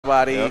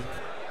everybody. Yep.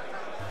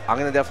 I'm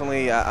gonna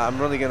definitely. I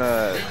really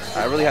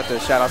have to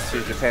shout out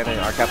to Japan and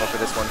our Kappa for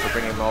this one, for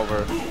bringing him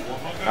over.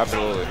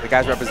 Absolutely. The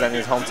guy's representing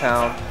his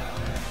hometown,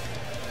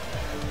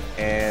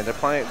 and they're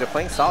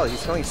playing solid.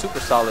 He's playing super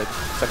solid.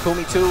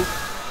 Sakumi too,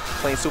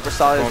 playing super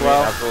solid as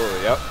well.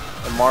 Absolutely. Yep.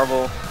 And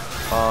Marvel,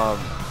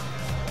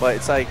 but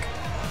it's like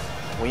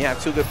when you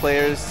have two good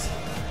players,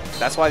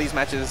 that's why these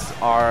matches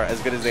are as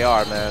good as they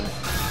are, man.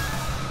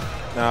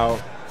 Now,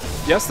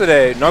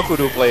 yesterday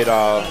Nakudu played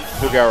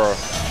Pugera,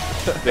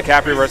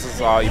 Decapre versus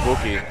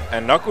Ibuki,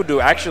 and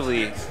Nakudu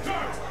actually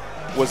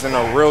was in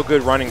a real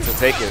good running to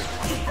take it.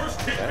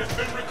 Okay.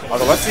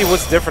 Although let's see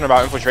what's different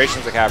about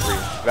Infiltration Decapre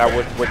that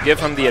would give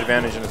him the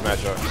advantage in this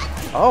matchup.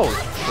 Oh.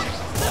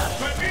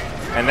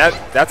 And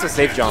that's a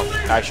safe jump,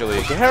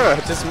 actually.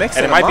 Pugera just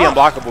mixing. And it might be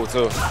unblockable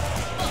too.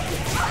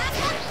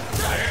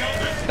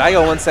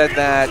 Daigo once said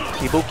that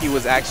Ibuki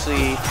was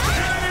actually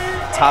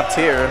top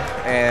tier,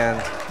 and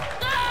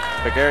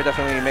Pugera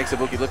definitely makes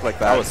Ibuki look like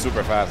that. That was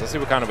super fast. Let's see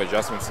what kind of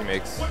adjustments he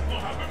makes.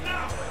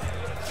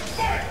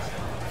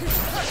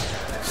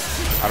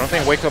 I don't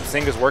think Wake Up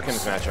Sing is working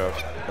this matchup.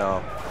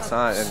 No, it's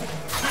not. And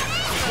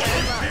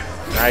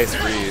nice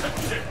read.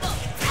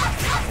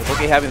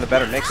 Ibuki having the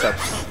better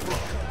mix-ups.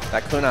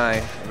 That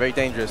kunai, very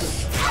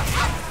dangerous.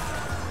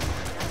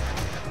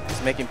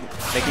 It's making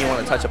you want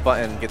to touch a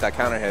button and get that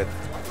counter hit.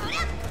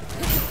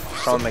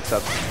 Strong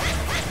mix-ups.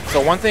 So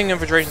one thing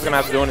Infiltration's gonna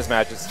have to do in this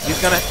match is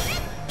he's going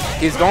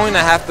to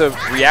have to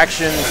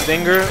reaction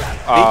stinger. Did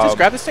he just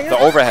grab the stinger? The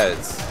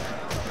overheads.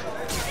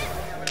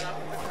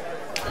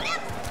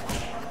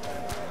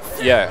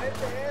 Yeah.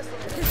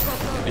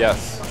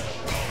 Yes.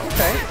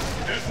 Okay.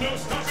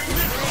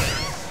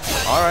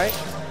 All right.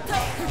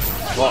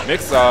 Well,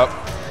 mix up.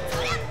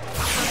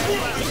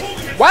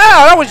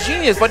 Wow, that was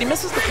genius, but he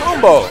misses the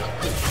combo.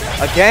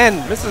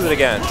 Again. Misses it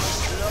again.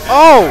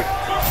 Oh!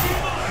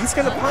 He's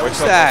going to punish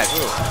that.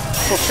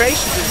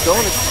 Infiltration just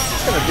going to,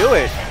 he's going to do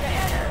it.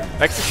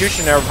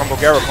 Execution error from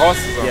Pugera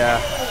costs him.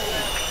 Yeah.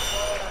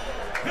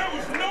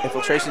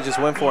 Infiltration just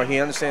went for it. He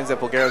understands that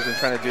Pugera's been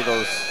trying to do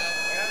those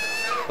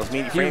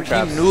meaty frame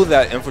traps. He knew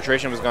that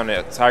Infiltration was going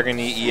to Tiger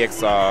Knee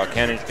EX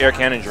air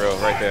cannon drill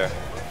right there.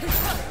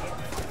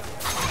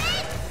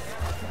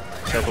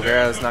 So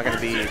Pugera is not going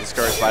to be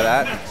discouraged by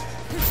that.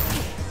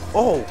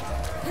 Oh!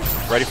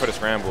 Ready for the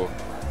scramble.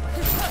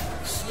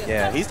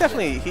 Yeah, he's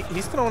definitely,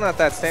 he's throwing out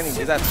that standing,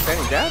 is that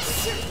standing jab?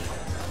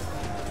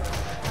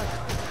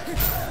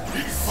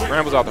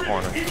 Scrambles out the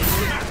corner.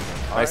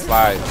 Nice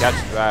slide, catch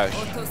the dash.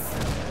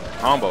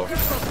 Combo.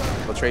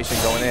 Infiltration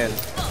going in.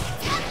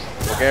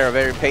 Pugera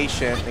very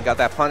patient and got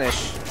that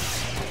punish.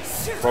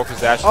 Focus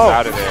dash is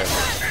out of there.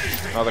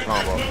 Another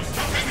combo.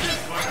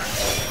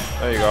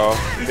 There you go.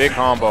 Big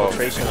combo.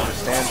 Infiltration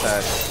understands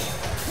that.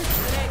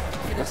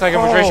 Looks like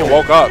Infiltration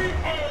woke up.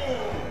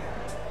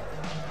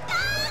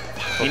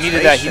 He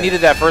needed that. He needed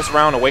that first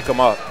round to wake him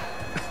up,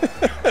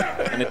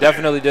 and it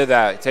definitely did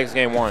that. It takes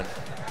game one.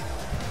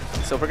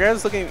 So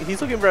Pugera's he's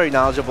looking very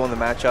knowledgeable in the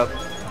matchup.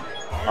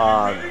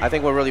 I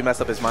think what really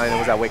messed up his mind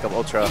was that wake up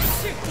ultra.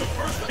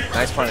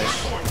 Nice punish.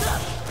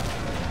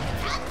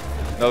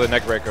 Another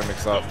neck breaker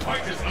mix up.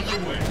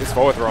 He's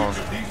forward thrown.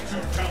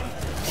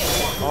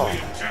 Oh.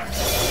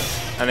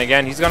 And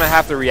again, he's gonna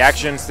have to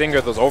reaction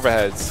stinger those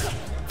overheads,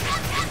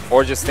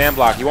 or just stand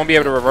block. He won't be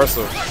able to reverse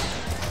them.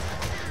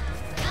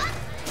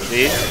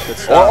 See?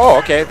 Oh,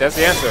 okay. That's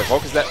the answer.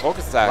 Focus attack.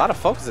 A lot of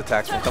focus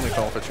attacks coming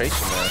from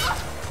Infiltration there.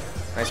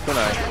 Nice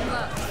kunai.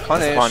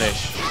 Punish.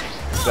 Punish.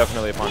 It's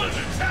definitely a punish.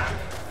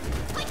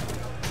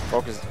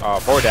 Focus.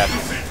 Forward dash.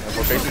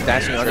 Infiltration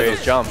dashing under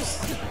those jumps.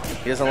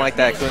 He doesn't like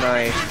that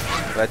kunai,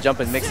 that jump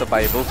and mix up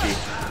by Ibuki.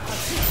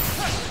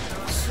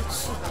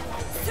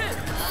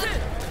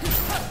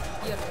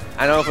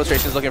 I know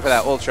Infiltration's looking for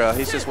that ultra.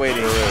 He's just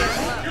waiting.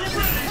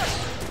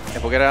 And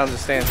Pugera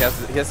understands he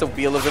has to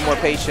be a little bit more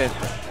patient.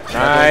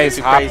 Nice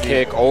hop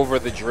kick over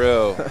the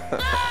drill.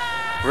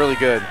 Really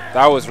good.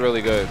 That was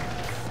really good.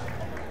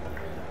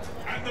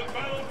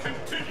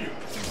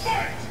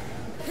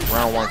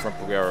 Round one from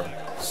Pugera.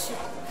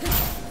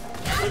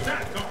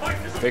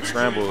 Big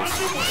scrambles.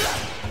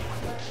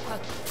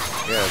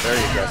 Yeah,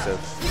 very aggressive.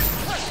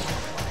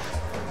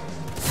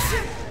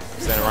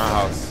 Center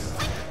roundhouse.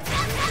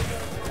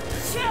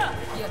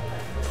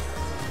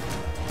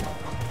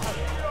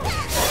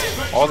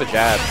 All the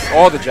jabs.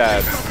 All the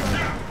jabs.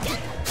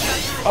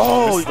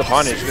 Oh, the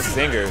punish. Good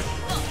stinger.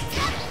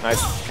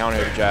 Nice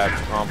counter hit jab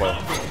combo.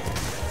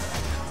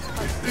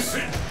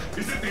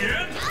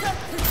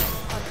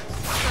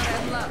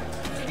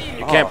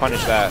 You can't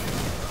punish that.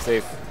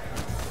 Safe.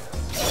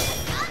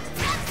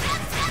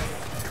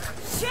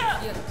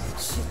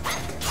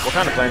 What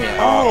kind of planning?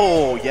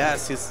 Oh,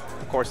 yes. Of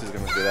course he's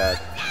going to do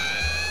that.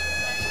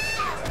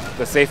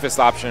 The safest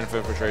option for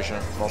Infiltration.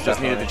 Most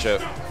just needed the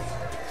chip.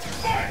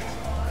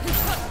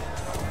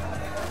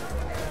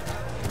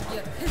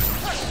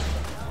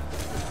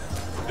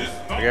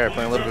 Pugera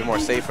playing a little bit more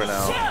safer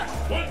now.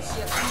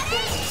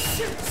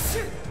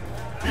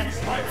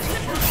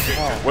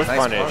 With nice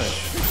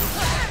punish.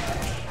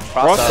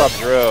 Cross up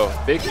drill.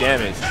 Big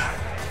damage.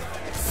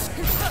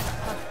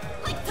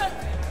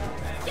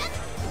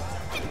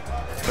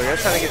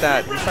 Pugera's trying to get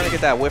that. He's trying to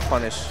get that whip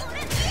punish.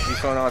 He's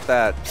throwing out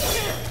that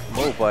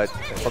move, but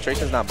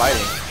Infiltration's not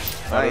biting.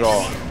 Not at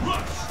all.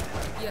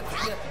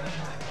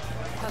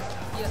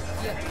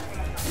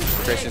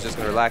 Infiltration's just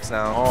gonna relax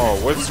now.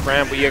 Oh, with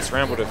scramble, EX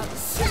scrambled it.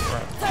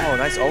 Oh,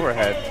 nice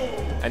overhead.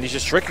 And he's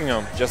just tricking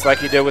him, just like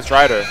he did with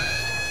Strider.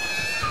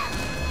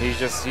 He's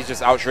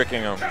just out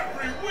tricking him,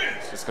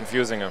 just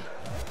confusing him.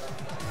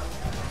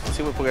 Let's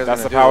see what Pugera's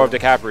That's gonna the power do.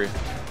 of Decapre.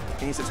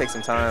 He needs to take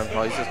some time.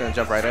 Oh, he's just gonna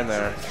jump right in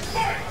there.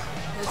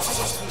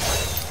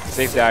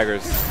 Safe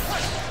daggers.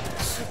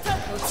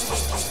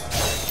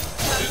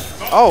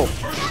 Oh,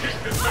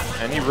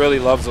 And he really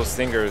loves those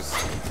stingers.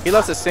 he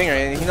loves the stinger,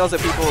 and he knows that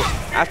people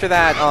after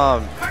that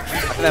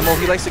move,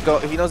 he likes to go.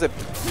 He knows that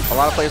a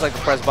lot of players like to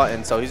press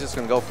buttons, so he's just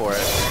gonna go for it.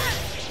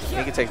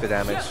 He can take the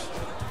damage.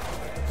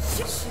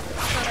 That's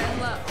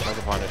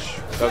a punish.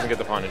 Doesn't get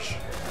the punish.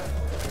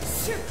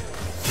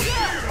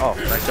 Oh,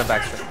 nice jump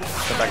back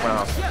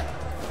round.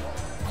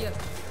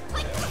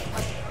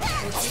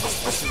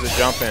 This is a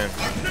jump in.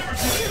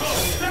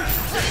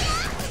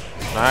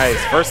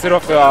 Nice. First hit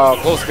off the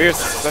close fierce,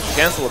 special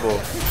cancelable.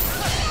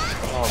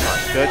 Oh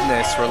my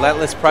goodness,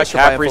 relentless pressure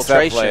by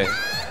Infiltration.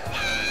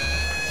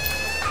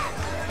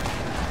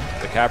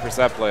 The cap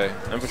reset play.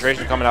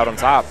 Infiltration coming out on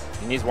top.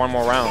 He needs one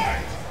more round.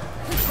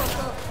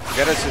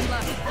 I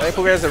think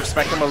Pugera's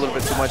respect him a little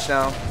bit too much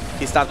now.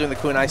 He stopped doing the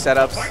kunai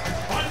setups.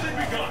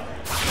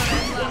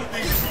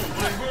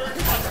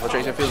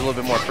 Infiltration feels a little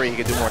bit more free. He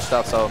can do more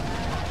stuff. So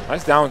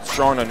Nice down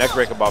strong a neck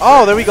breaker buffer.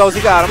 oh, there he goes.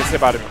 He got him. Just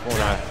about it.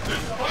 Kunai.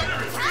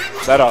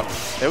 Set up.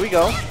 There we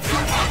go.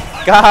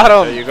 Got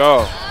him. There you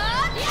go.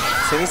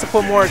 So he needs to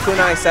put more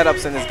kunai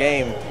setups in his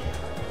game.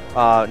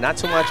 Not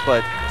too much,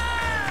 but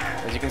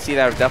as you can see,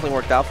 that definitely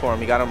worked out for him.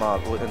 He got him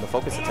in the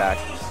focus attack.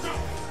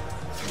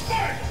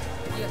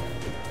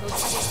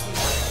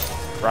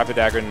 Rapid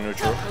dagger in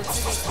neutral.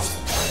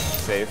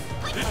 Safe.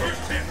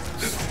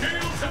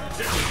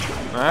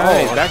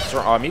 Nice. Oh.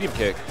 Back medium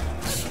kick.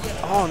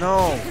 Oh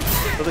no.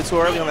 A little bit too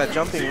early on that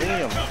jumping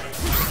medium.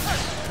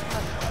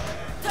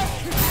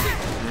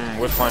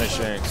 With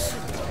punishing.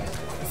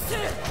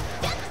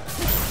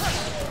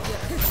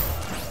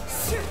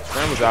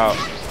 Scrambles out.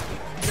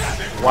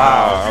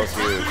 Wow, that was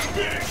huge.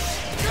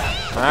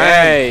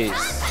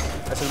 Nice.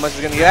 That's as much as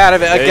he's gonna get out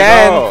of it There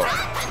again. you go.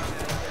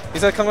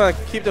 He's like, come on,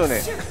 keep doing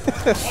it.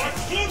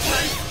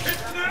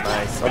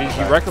 Nice. But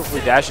he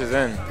recklessly dashes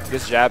in.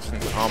 Gets jabs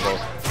into the combo.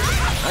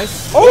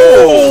 Nice.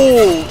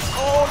 Oh!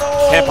 Oh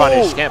no! Can't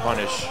punish. Can't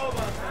punish.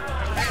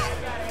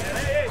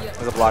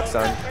 There's a block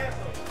stun.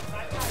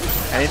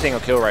 Anything will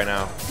kill right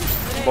now.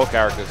 Both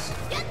characters.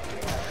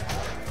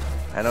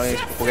 I know he's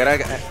Pugera.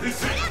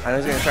 I know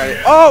he's gonna try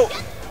to. Oh!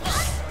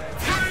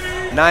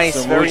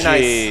 Nice, very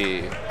nice.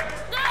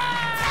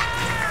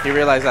 He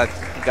realized that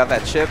he got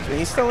that chip, and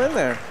he's still in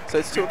there. So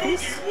it's 2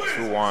 apiece.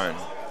 2-1.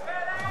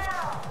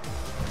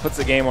 Puts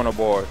the game on the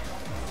board.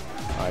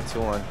 All right,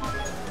 2-1.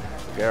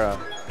 Pugera.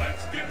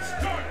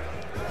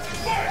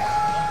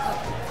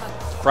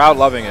 Crowd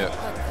loving it.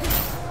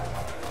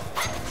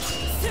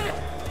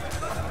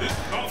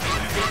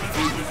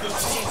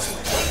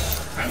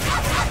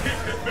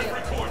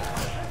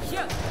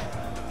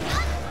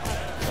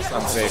 That's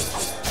unsafe.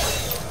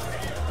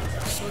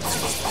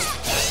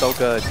 So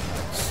good.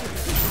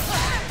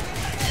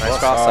 Nice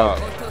cross up.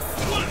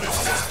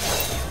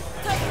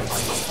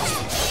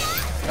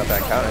 Got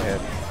that counter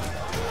hit.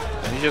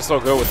 And he's just so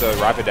good with the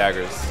rapid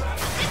daggers.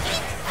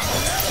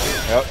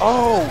 Yep.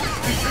 Oh!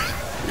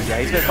 Yeah,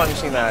 he's been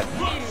punishing that.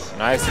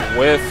 Nice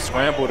whiff,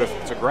 scramble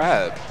to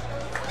grab.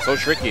 So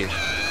tricky.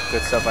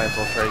 Good stuff by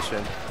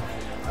Infiltration.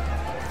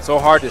 So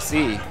hard to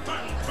see.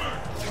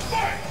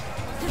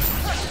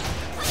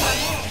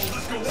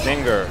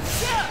 Stinger.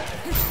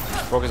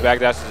 Focus back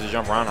dash to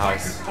jump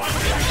roundhouse.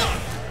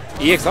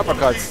 EX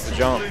uppercuts to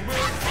jump.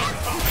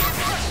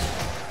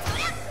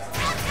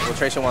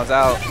 Infiltration wants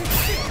out.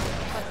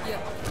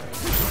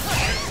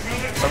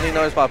 Something you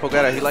notice about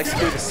Pugera, he likes to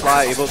do the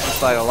slide, Ibuki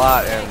slide a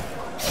lot, and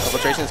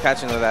Infiltration's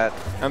catching to that.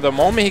 And the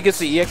moment he gets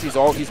the EX,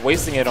 he's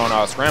wasting it on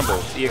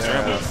scrambles, EX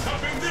scrambles.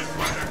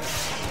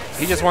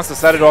 He just wants to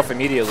set it off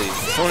immediately,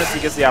 as soon as he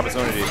gets the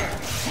opportunity.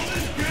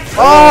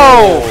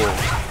 Oh!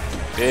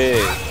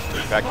 Big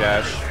back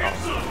dash.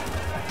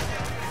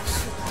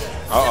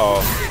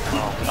 Uh-oh.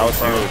 That was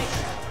huge.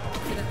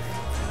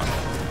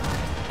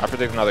 I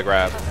predict another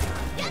grab.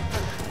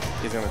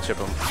 He's going to chip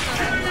him.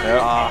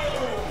 Yep.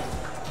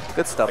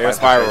 Good stuff. Air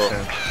spiral.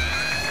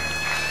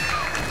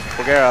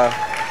 Pugera,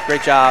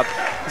 great job.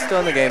 He's still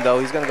in the game, though.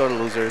 He's going to go to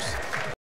losers.